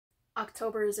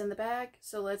October is in the bag,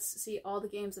 so let's see all the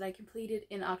games that I completed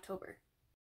in October.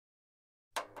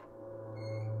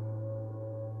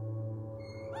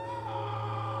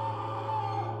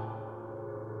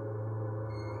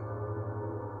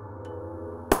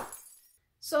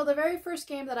 So the very first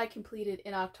game that I completed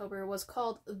in October was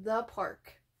called The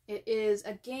Park. It is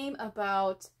a game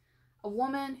about a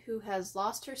woman who has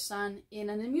lost her son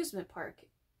in an amusement park.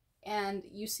 And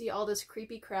you see all this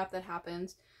creepy crap that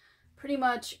happens. Pretty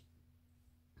much,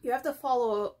 you have to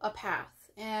follow a path.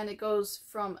 And it goes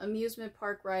from amusement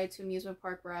park ride to amusement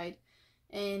park ride.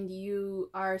 And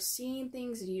you are seeing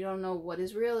things and you don't know what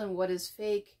is real and what is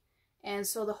fake. And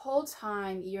so the whole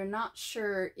time, you're not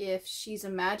sure if she's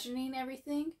imagining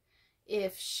everything,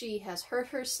 if she has hurt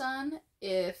her son,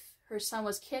 if her son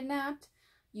was kidnapped.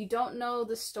 You don't know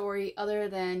the story other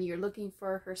than you're looking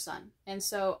for her son. And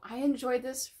so I enjoyed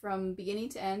this from beginning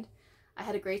to end. I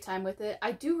had a great time with it.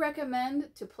 I do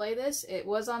recommend to play this. It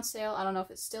was on sale. I don't know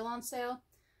if it's still on sale.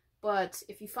 But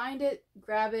if you find it,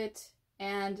 grab it.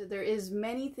 And there is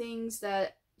many things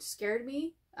that scared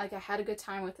me. Like, I had a good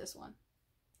time with this one.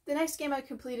 The next game I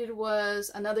completed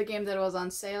was another game that was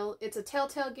on sale. It's a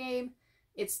Telltale game.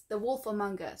 It's The Wolf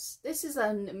Among Us. This is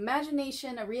an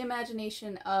imagination, a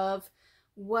reimagination of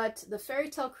what the fairy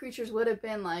tale creatures would have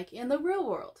been like in the real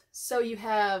world. So you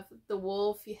have the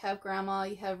wolf, you have Grandma,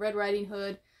 you have Red Riding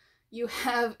Hood, you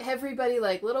have everybody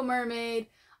like Little Mermaid.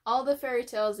 All the fairy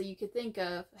tales that you could think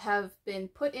of have been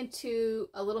put into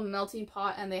a little melting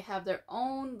pot, and they have their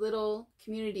own little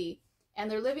community. And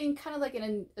they're living kind of like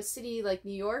in a city like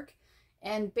New York.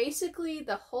 And basically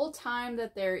the whole time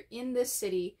that they're in this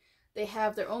city, they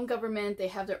have their own government, they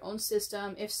have their own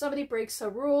system. If somebody breaks a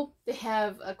rule, they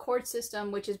have a court system,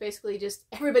 which is basically just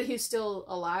everybody who's still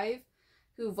alive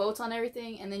who votes on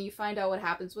everything, and then you find out what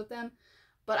happens with them.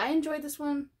 But I enjoyed this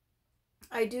one.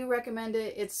 I do recommend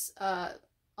it. It's a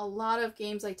lot of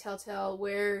games like Telltale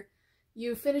where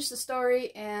you finish the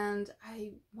story, and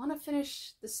I want to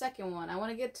finish the second one. I want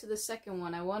to get to the second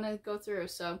one. I want to go through.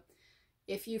 So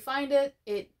if you find it,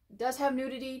 it does have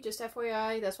nudity, just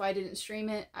FYI. That's why I didn't stream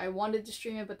it. I wanted to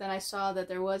stream it, but then I saw that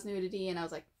there was nudity, and I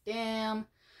was like, damn.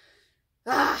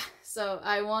 So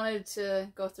I wanted to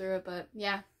go through it, but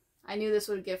yeah, I knew this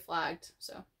would get flagged.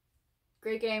 So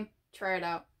great game. Try it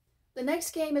out. The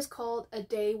next game is called A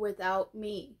Day Without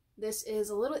Me. This is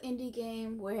a little indie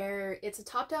game where it's a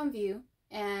top-down view,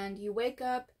 and you wake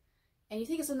up and you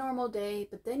think it's a normal day,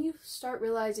 but then you start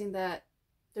realizing that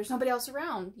there's nobody else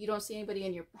around. You don't see anybody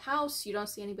in your house, you don't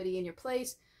see anybody in your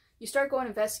place. You start going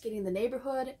investigating the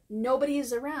neighborhood, nobody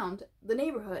is around the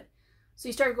neighborhood. So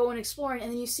you start going exploring,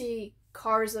 and then you see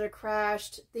cars that are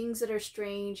crashed, things that are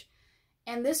strange.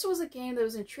 And this was a game that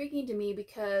was intriguing to me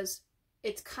because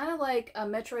it's kind of like a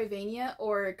Metroidvania,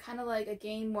 or kind of like a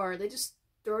game where they just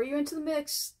throw you into the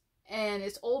mix, and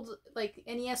it's old, like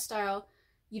NES style.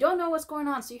 You don't know what's going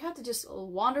on, so you have to just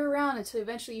wander around until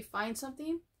eventually you find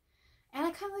something. And I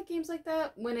kind of like games like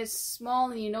that when it's small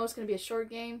and you know it's going to be a short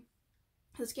game.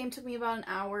 This game took me about an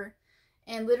hour,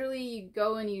 and literally you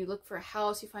go and you look for a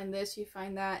house, you find this, you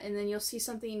find that, and then you'll see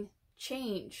something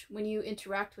change when you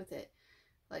interact with it.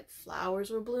 Like flowers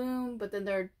will bloom, but then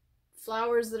there are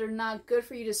flowers that are not good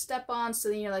for you to step on, so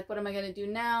then you're like, what am I going to do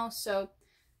now? So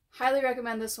highly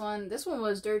recommend this one. This one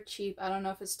was dirt cheap. I don't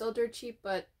know if it's still dirt cheap,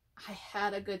 but I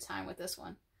had a good time with this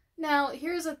one. Now,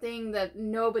 here's a thing that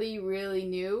nobody really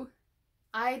knew.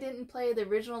 I didn't play the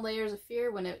original Layers of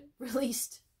Fear when it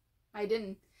released. I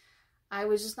didn't. I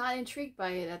was just not intrigued by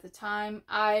it at the time.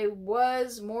 I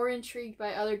was more intrigued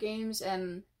by other games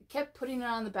and kept putting it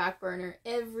on the back burner.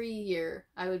 Every year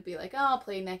I would be like, oh, I'll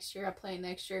play next year, I'll play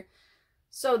next year.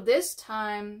 So this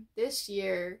time, this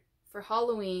year, for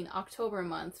Halloween, October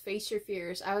month, Face Your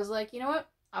Fears, I was like, you know what?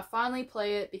 I'll finally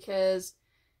play it because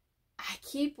I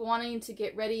keep wanting to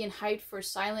get ready and hyped for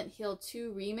Silent Hill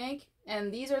 2 remake.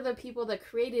 And these are the people that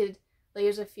created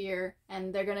Layers of Fear,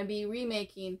 and they're going to be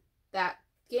remaking that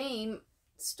game,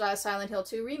 Silent Hill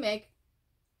 2 remake.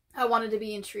 I wanted to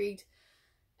be intrigued,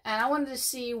 and I wanted to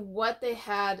see what they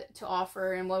had to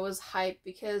offer and what was hype,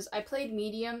 because I played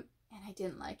Medium and I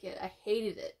didn't like it. I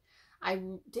hated it. I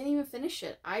didn't even finish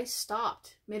it. I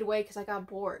stopped midway because I got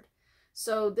bored.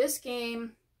 So this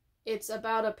game, it's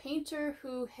about a painter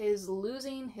who is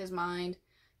losing his mind.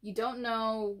 You don't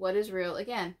know what is real.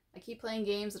 Again, I keep playing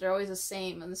games that are always the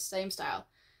same, in the same style.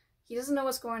 He doesn't know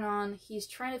what's going on. He's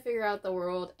trying to figure out the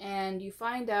world, and you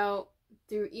find out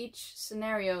through each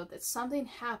scenario that something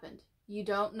happened. You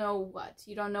don't know what.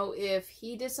 You don't know if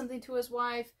he did something to his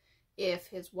wife, if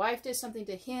his wife did something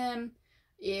to him,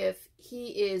 if he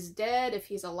is dead, if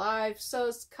he's alive. So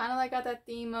it's kind of like got that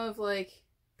theme of like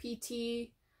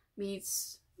PT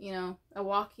meets, you know, a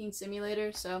walking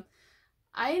simulator. So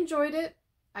I enjoyed it.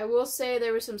 I will say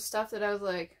there was some stuff that I was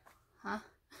like, huh?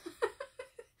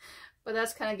 But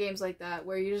that's kind of games like that,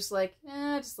 where you're just like,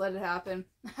 just let it happen.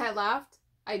 I laughed.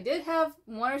 I did have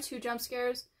 1 or 2 jump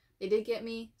scares. They did get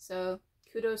me, so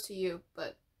kudos to you.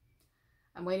 But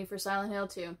I'm waiting for Silent Hill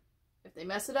 2. If they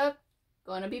mess it up,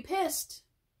 gonna be pissed.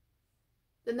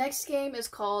 The next game is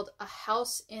called A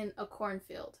House in a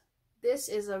Cornfield. This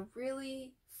is a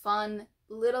really fun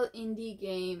little indie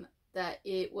game that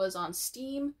it was on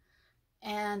Steam.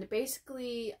 And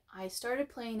basically, I started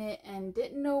playing it and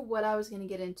didn't know what I was going to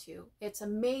get into. It's a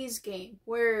maze game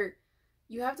where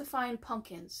you have to find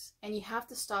pumpkins and you have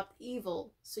to stop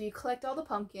evil. So you collect all the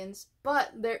pumpkins, but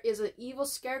there is an evil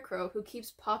scarecrow who keeps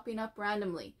popping up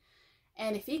randomly.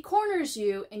 And if he corners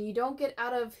you and you don't get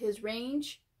out of his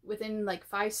range within like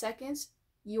 5 seconds,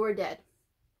 you are dead.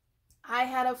 I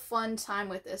had a fun time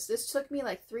with this. This took me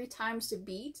like 3 times to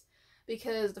beat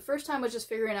because the first time was just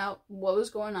figuring out what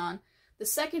was going on. The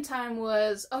second time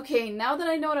was, okay, now that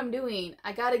I know what I'm doing,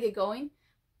 I gotta get going,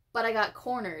 but I got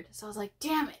cornered. So I was like,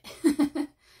 damn it.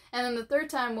 And then the third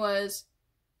time was,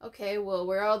 okay, well,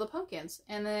 where are all the pumpkins?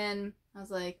 And then I was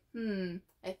like,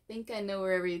 I think I know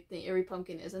where every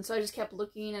pumpkin is. And so I just kept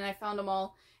looking and I found them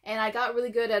all. And I got really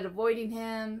good at avoiding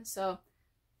him. So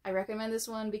I recommend this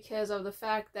one because of the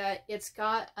fact that it's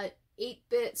got an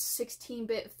 8-bit,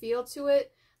 16-bit feel to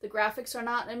it. The graphics are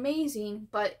not amazing,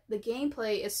 but the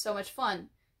gameplay is so much fun.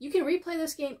 You can replay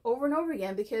this game over and over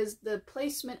again because the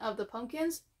placement of the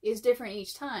pumpkins is different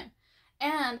each time.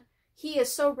 And he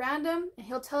is so random, and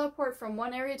he'll teleport from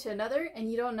one area to another, and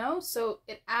you don't know, so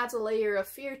it adds a layer of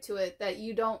fear to it that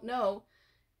you don't know.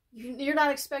 You're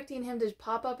not expecting him to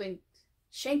pop up and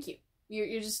shank you.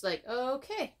 You're just like, oh,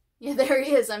 okay. Yeah, there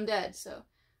he is, I'm dead. So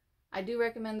I do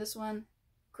recommend this one.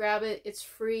 Grab it, it's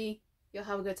free. You'll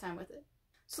have a good time with it.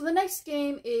 So the next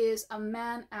game is A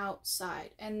Man Outside,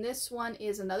 and this one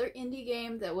is another indie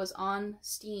game that was on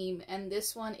Steam, and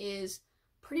this one is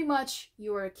pretty much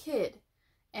you're a kid,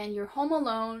 and you're home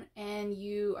alone, and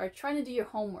you are trying to do your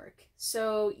homework.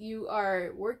 So you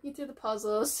are working through the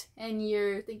puzzles, and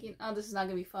you're thinking, oh, this is not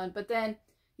going to be fun, but then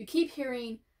you keep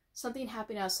hearing something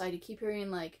happening outside. You keep hearing,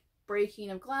 like,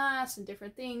 breaking of glass and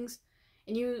different things,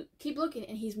 and you keep looking,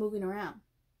 and he's moving around.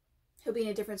 He'll be in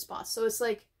a different spot. So it's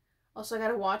like, also, I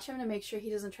gotta watch him to make sure he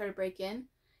doesn't try to break in.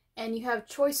 And you have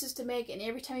choices to make, and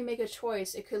every time you make a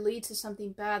choice, it could lead to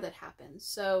something bad that happens.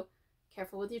 So,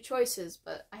 careful with your choices,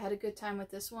 but I had a good time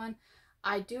with this one.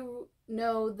 I do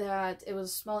know that it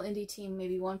was a small indie team,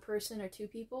 maybe 1 person or 2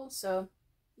 people, so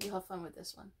you'll have fun with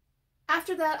this one.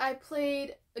 After that, I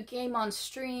played a game on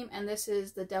stream, and this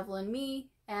is The Devil in Me,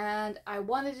 and I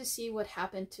wanted to see what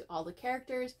happened to all the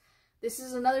characters. This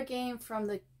is another game from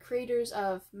the creators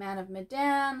of Man of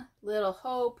Medan, Little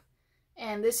Hope,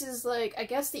 and this is like, I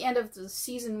guess the end of the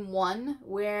season 1,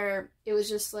 where it was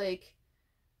just like,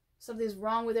 something's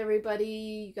wrong with everybody,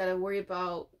 you gotta worry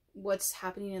about what's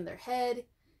happening in their head,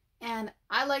 and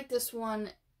I like this one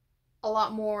a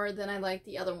lot more than I like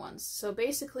the other ones. So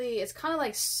basically, it's kind of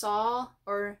like Saw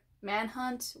or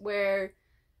Manhunt, where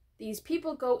these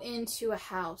people go into a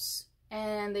house,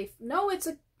 and they know it's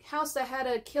a house that had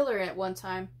a killer at one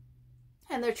time,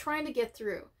 and they're trying to get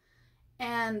through,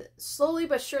 and slowly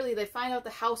but surely they find out the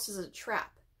house is a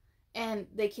trap, and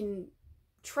they can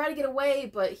try to get away,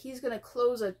 but he's gonna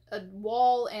close a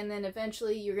wall, and then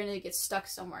eventually you're gonna get stuck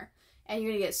somewhere and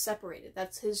you're gonna get separated.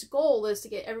 That's his goal, is to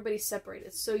get everybody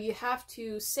separated. So you have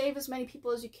to save as many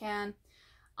people as you can.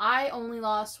 I only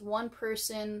lost 1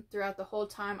 person throughout the whole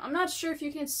time. I'm not sure if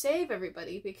you can save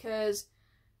everybody because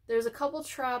there's a couple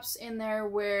traps in there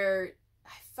where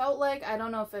I felt like, I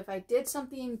don't know if I did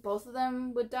something, both of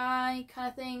them would die, kind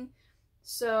of thing.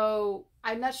 So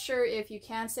I'm not sure if you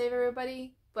can save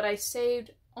everybody, but I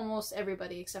saved almost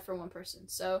everybody except for 1 person.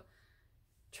 So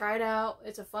try it out.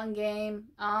 It's a fun game.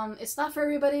 It's not for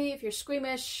everybody. If you're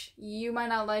squeamish, you might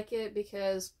not like it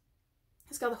because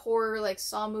it's got the horror like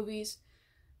Saw movies,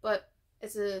 but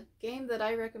it's a game that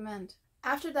I recommend.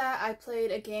 After that, I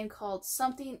played a game called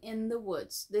Something in the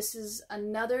Woods. This is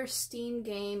another Steam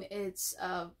game. It's,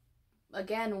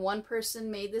 again, 1 person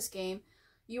made this game.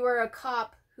 You are a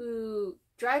cop who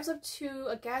drives up to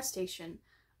a gas station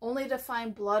only to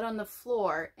find blood on the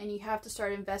floor, and you have to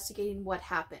start investigating what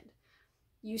happened.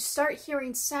 You start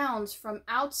hearing sounds from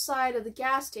outside of the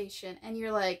gas station, and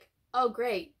you're like, oh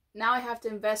great, now I have to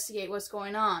investigate what's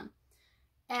going on.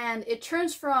 And it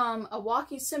turns from a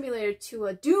walking simulator to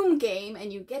a Doom game,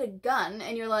 and you get a gun,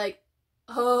 and you're like,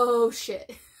 oh shit,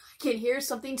 I can hear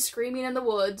something screaming in the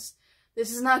woods.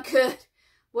 This is not good.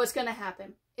 What's gonna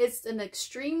happen? It's an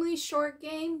extremely short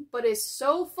game, but it's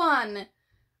so fun.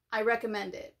 I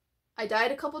recommend it. I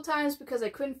died a couple times because I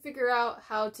couldn't figure out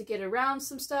how to get around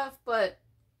some stuff, but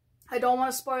I don't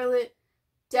want to spoil it.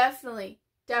 Definitely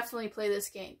play this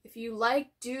game. If you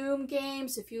like Doom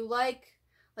games, if you like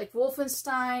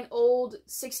Wolfenstein, old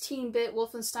 16-bit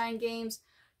Wolfenstein games,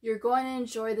 you're going to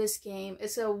enjoy this game.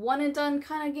 It's a one and done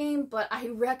kind of game, but I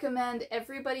recommend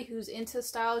everybody who's into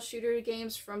style shooter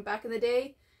games from back in the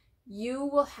day, you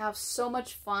will have so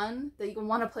much fun that you will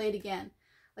want to play it again.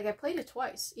 Like, I played it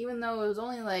twice, even though it was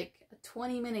only like a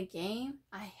 20-minute game.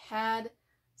 I had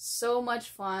so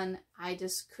much fun. I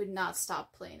just could not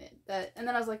stop playing it. And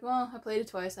then I was like, well, I played it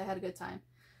twice. I had a good time.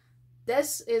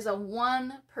 This is a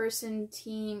one-person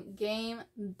team game.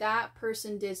 That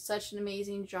person did such an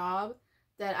amazing job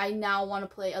that I now want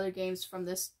to play other games from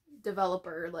this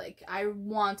developer. Like, I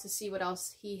want to see what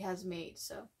else he has made.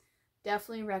 So,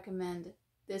 definitely recommend.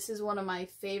 This is one of my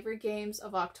favorite games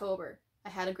of October. I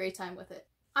had a great time with it.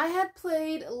 I had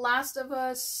played Last of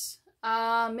Us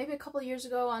maybe a couple years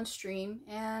ago on stream,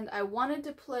 and I wanted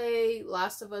to play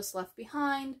Last of Us Left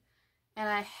Behind, and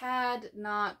I had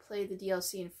not played the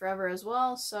DLC in forever as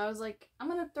well, so I was like, I'm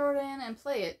gonna throw it in and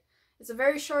play it. It's a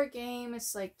very short game.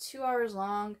 It's like 2 hours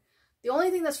long. The only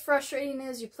thing that's frustrating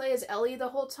is you play as Ellie the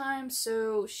whole time,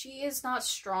 so she is not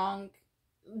strong.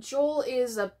 Joel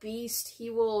is a beast. He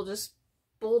will just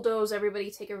bulldoze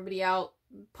everybody, take everybody out,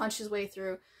 punch his way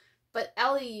through. But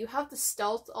Ellie, you have to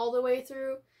stealth all the way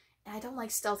through, and I don't like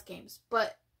stealth games,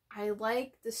 but I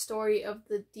like the story of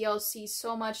the DLC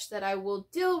so much that I will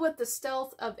deal with the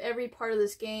stealth of every part of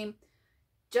this game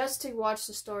just to watch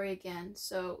the story again.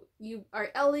 So you are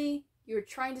Ellie, you're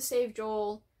trying to save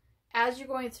Joel. As you're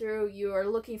going through, you are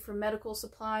looking for medical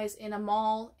supplies in a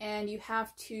mall, and you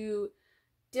have to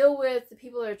deal with the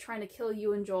people that are trying to kill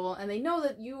you and Joel, and they know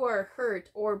that you are hurt,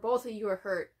 or both of you are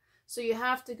hurt. So you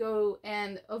have to go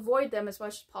and avoid them as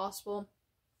much as possible.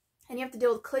 And you have to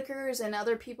deal with clickers and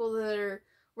other people that are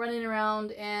running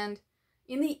around. And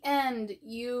in the end,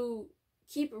 you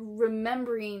keep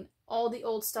remembering all the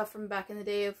old stuff from back in the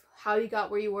day of how you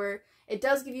got where you were. It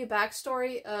does give you a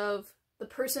backstory of the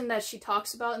person that she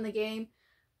talks about in the game,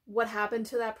 what happened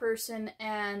to that person.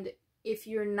 And if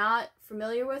you're not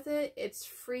familiar with it, it's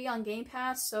free on Game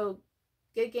Pass. So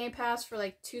get Game Pass for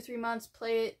like 2-3 months,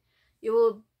 play it. It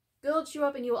will build you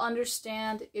up and you'll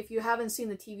understand. If you haven't seen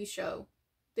the TV show,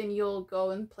 then you'll go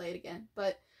and play it again.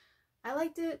 But I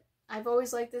liked it. I've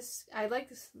always liked this. I like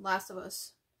this Last of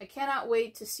Us. I cannot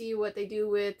wait to see what they do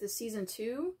with the season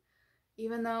 2.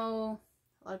 Even though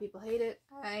a lot of people hate it,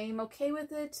 I'm okay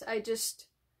with it. I just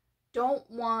don't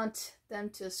want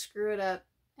them to screw it up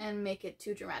and make it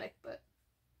too dramatic, but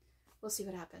we'll see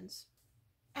what happens.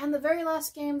 And the very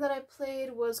last game that I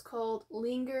played was called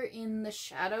Linger in the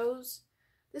Shadows.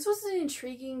 This was an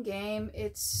intriguing game.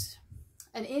 It's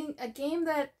a game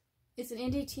that it's an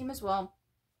indie team as well,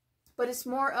 but it's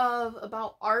more of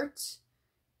about art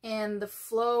and the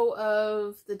flow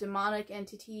of the demonic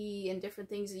entity and different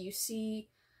things that you see.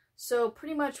 So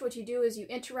pretty much what you do is you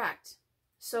interact.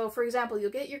 So for example, you'll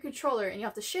get your controller and you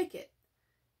have to shake it.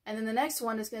 And then the next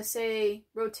one is going to say,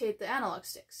 rotate the analog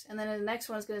sticks. And then the next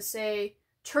one is going to say,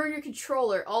 turn your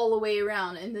controller all the way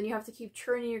around. And then you have to keep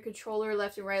turning your controller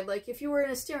left and right, like if you were in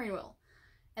a steering wheel.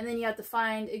 And then you have to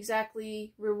find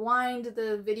exactly, rewind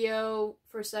the video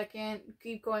for a second,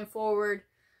 keep going forward.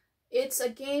 It's a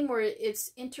game where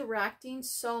it's interacting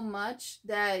so much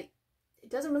that it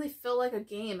doesn't really feel like a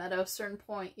game at a certain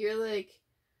point. You're like,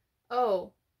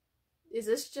 oh, is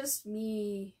this just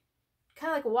me?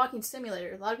 Kind of like a walking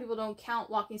simulator. A lot of people don't count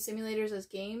walking simulators as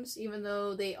games, even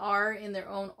though they are in their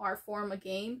own art form a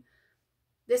game.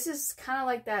 This is kind of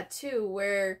like that too,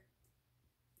 where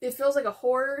it feels like a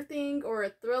horror thing or a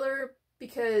thriller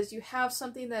because you have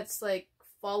something that's like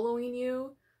following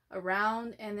you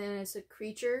around, and then it's a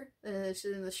creature and it's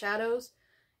in the shadows,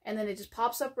 and then it just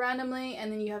pops up randomly,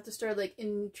 and then you have to start like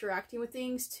interacting with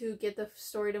things to get the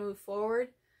story to move forward.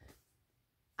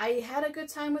 I had a good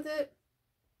time with it.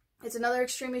 It's another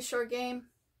extremely short game.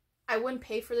 I wouldn't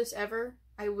pay for this ever.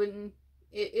 I wouldn't.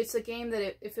 It's a game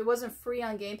that if it wasn't free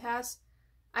on Game Pass,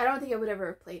 I don't think I would ever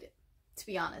have played it, to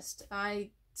be honest. I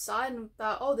saw it and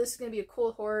thought, oh, this is going to be a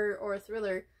cool horror or a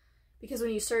thriller, because when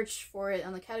you search for it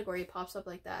on the category, it pops up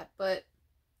like that. But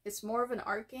it's more of an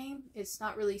art game. It's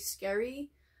not really scary.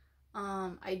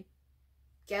 I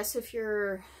guess if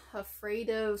you're afraid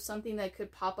of something that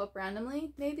could pop up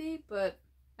randomly, maybe, but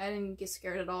I didn't get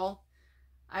scared at all.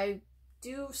 I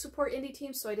do support indie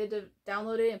teams, so I did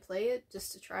download it and play it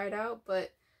just to try it out,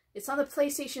 but it's on the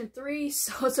PlayStation 3,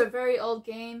 so it's a very old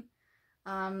game.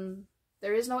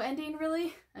 there is no ending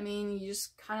really. I mean, you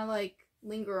just kind of like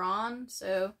linger on,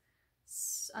 so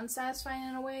it's unsatisfying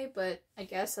in a way, but I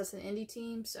guess that's an indie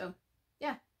team, so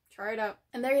yeah, try it out.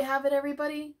 And there you have it,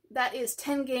 everybody. That is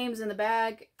 10 games in the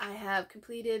bag I have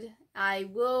completed. I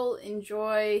will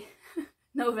enjoy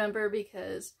November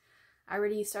because I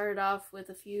already started off with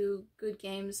a few good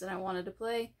games that I wanted to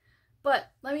play.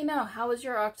 But let me know, how was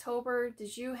your October?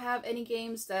 Did you have any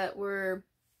games that were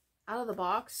out of the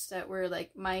box, that were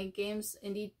like, my games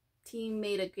indie team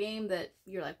made a game that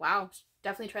you're like, wow,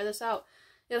 definitely try this out?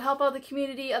 It'll help out the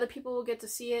community, other people will get to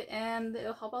see it, and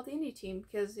it'll help out the indie team,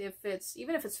 because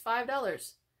even if it's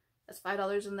 $5, that's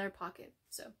 $5 in their pocket.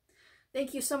 So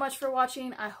thank you so much for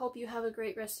watching. I hope you have a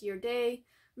great rest of your day.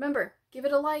 Remember, give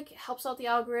it a like, it helps out the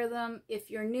algorithm.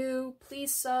 If you're new,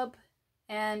 please sub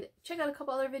and check out a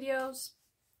couple other videos,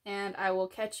 and I will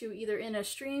catch you either in a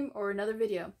stream or another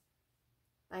video.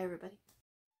 Bye, everybody.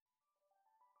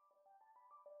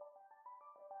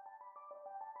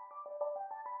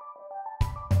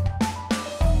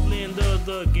 Linda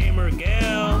the gamer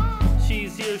gal,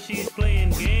 she's here, she's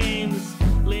playing games.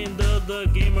 Linda the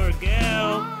gamer gal.